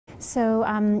So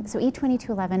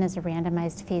E2211 is a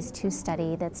randomized phase 2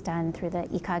 study that's done through the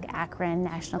ECOG-ACRIN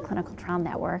National Clinical Trial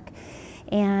Network.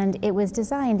 And it was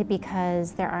designed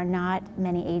because there are not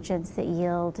many agents that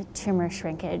yield tumor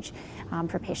shrinkage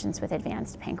for patients with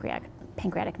advanced pancreatic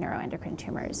neuroendocrine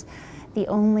tumors. The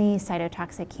only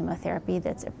cytotoxic chemotherapy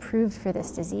that's approved for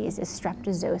this disease is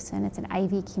streptozocin. It's an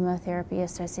IV chemotherapy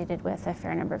associated with a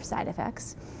fair number of side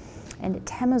effects. And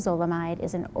temozolomide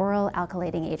is an oral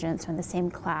alkylating agent, so in the same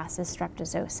class as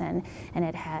streptozocin, and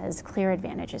it has clear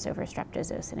advantages over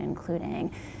streptozocin,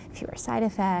 including fewer side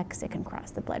effects, it can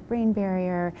cross the blood-brain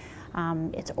barrier,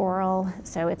 it's oral,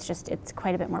 so it's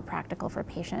quite a bit more practical for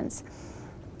patients.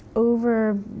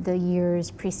 Over the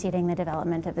years preceding the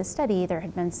development of the study, there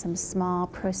had been some small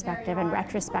prospective and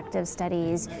retrospective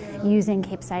studies using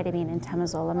capecitabine and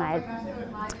temozolomide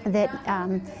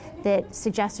that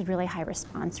suggested really high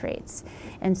response rates.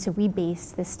 And so we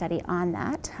based this study on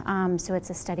that. So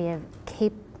it's a study of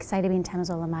capecitabine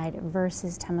temozolomide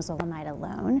versus temozolomide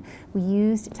alone. We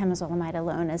used temozolomide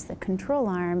alone as the control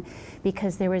arm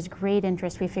because there was great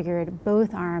interest. We figured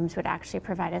both arms would actually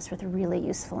provide us with really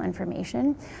useful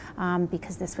information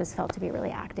because this was felt to be a really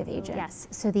active agent. Yes,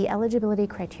 so the eligibility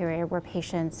criteria were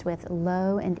patients with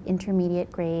low and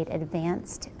intermediate grade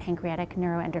advanced pancreatic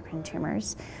neuroendocrine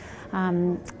tumors.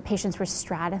 Patients were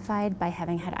stratified by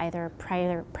having had either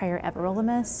prior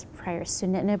everolimus, prior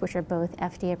sunitinib, which are both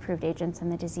FDA-approved agents in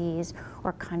the disease,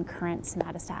 or concurrent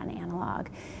somatostatin analog.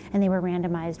 And they were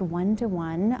randomized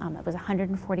 1-to-1. It was a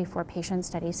 144-patient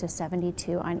study, so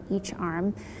 72 on each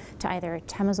arm, to either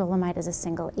temozolomide as a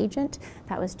single agent.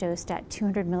 That was dosed at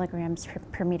 200 milligrams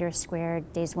per meter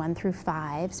squared, days 1 through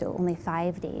 5, so only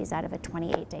 5 days out of a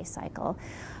 28-day cycle,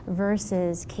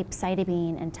 versus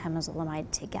capecitabine and temozolomide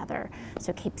together.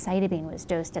 So capecitabine was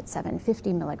dosed at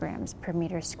 750 milligrams per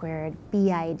meter squared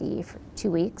BID for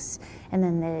 2 weeks, and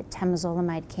then the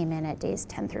temozolomide came in at days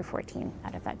 10 through 14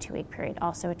 out of that 2-week period.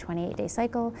 Also a 28-day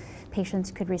cycle. Patients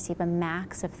could receive a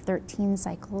max of 13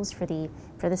 cycles for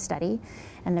the study,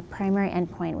 and the primary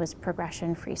endpoint was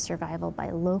progression-free survival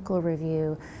by local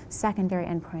review. Secondary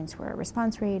endpoints were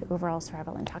response rate, overall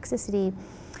survival, and toxicity.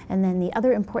 And then the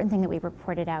other important thing that we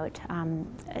reported out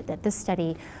at this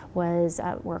study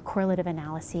were correlative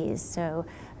analyses. So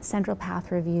central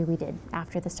path review we did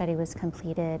after the study was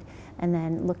completed, and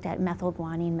then looked at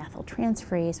methylguanine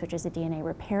methyltransferase, which is a DNA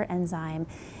repair enzyme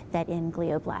that in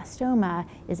glioblastoma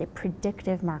is a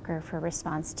predictive marker for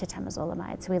response to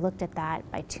temozolomide. So we looked at that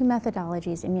by 2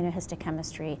 methodologies,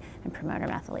 immunohistochemistry and promoter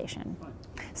methylation.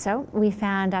 So we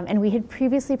found, and we had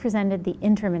previously presented the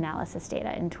interim analysis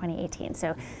data in 2018.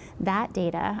 So that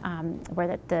data,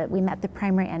 where we met the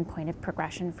primary endpoint of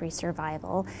progression-free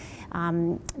survival.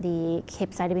 The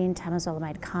capecitabine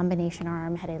temozolomide combination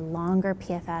arm had a longer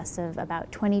PFS of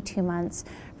about 22 months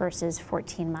versus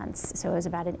 14 months. So it was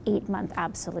about an 8-month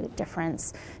absolute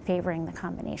difference favoring the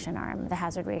combination arm. The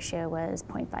hazard ratio was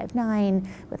 0.59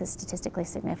 with a statistically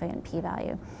significant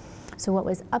p-value. So what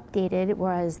was updated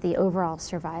was the overall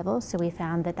survival. So we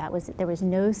found that there was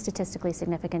no statistically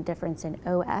significant difference in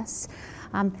OS,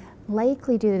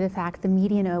 likely due to the fact the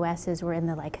median OSs were in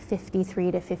the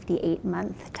 53 to 58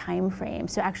 month time frame.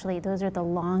 So actually those are the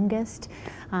longest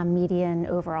median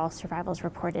overall survivals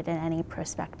reported in any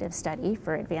prospective study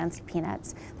for advanced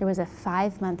PNETs. There was a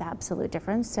 5-month absolute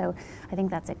difference. So I think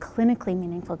that's a clinically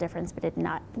meaningful difference, but did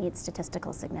not meet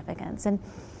statistical significance. And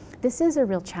this is a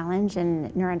real challenge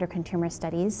in neuroendocrine tumor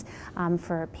studies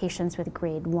for patients with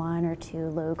grade 1 or 2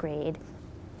 low grade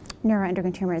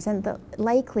neuroendocrine tumors, and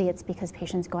likely it's because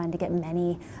patients go on to get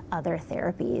many other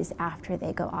therapies after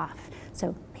they go off.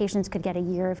 So patients could get a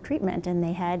year of treatment and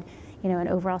they had, an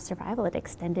overall survival that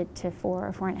extended to 4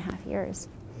 or 4.5 years.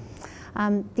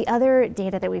 The other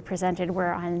data that we presented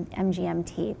were on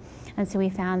MGMT, and so we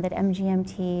found that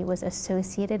MGMT was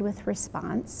associated with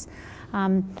response.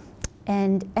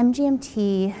 And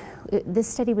MGMT, this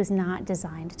study was not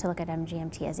designed to look at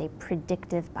MGMT as a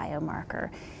predictive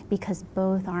biomarker because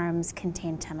both arms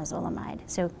contain temozolomide.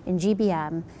 So in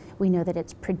GBM, we know that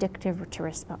it's predictive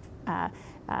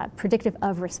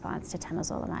of response to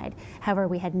temozolomide. However,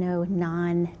 we had no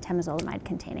non-temozolomide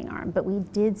containing arm, but we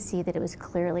did see that it was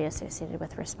clearly associated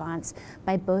with response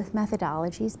by both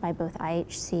methodologies, by both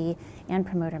IHC and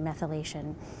promoter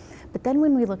methylation. But then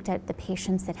when we looked at the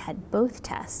patients that had both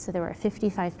tests, so there were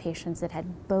 55 patients that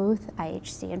had both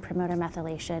IHC and promoter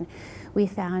methylation, we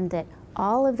found that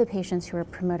all of the patients who were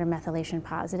promoter methylation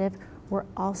positive were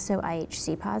also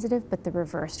IHC positive, but the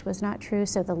reverse was not true.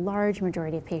 So the large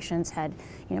majority of patients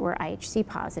were IHC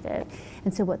positive.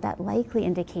 And so what that likely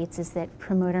indicates is that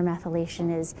promoter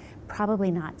methylation is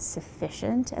probably not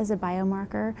sufficient as a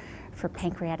biomarker for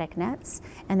pancreatic NETs,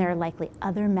 and there are likely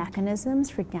other mechanisms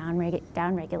for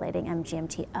downregulating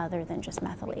MGMT other than just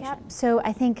methylation. Yep. So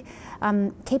I think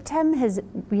CAPTEM has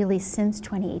really, since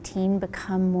 2018,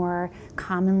 become more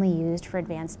commonly used for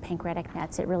advanced pancreatic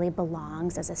NETs. It really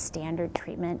belongs as a standard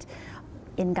treatment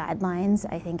in guidelines.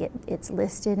 I think it's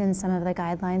listed in some of the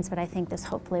guidelines, but I think this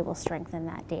hopefully will strengthen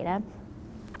that data.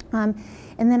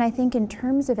 And then I think in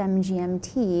terms of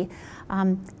MGMT,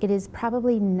 it is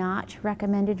probably not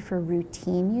recommended for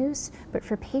routine use, but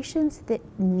for patients that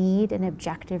need an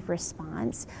objective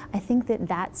response, I think that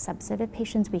subset of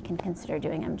patients we can consider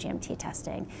doing MGMT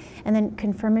testing. And then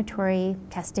confirmatory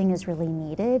testing is really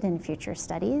needed in future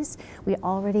studies. We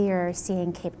already are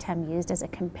seeing CAPTEM used as a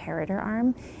comparator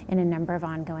arm in a number of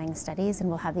ongoing studies, and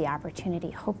we'll have the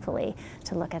opportunity, hopefully,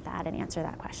 to look at that and answer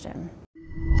that question.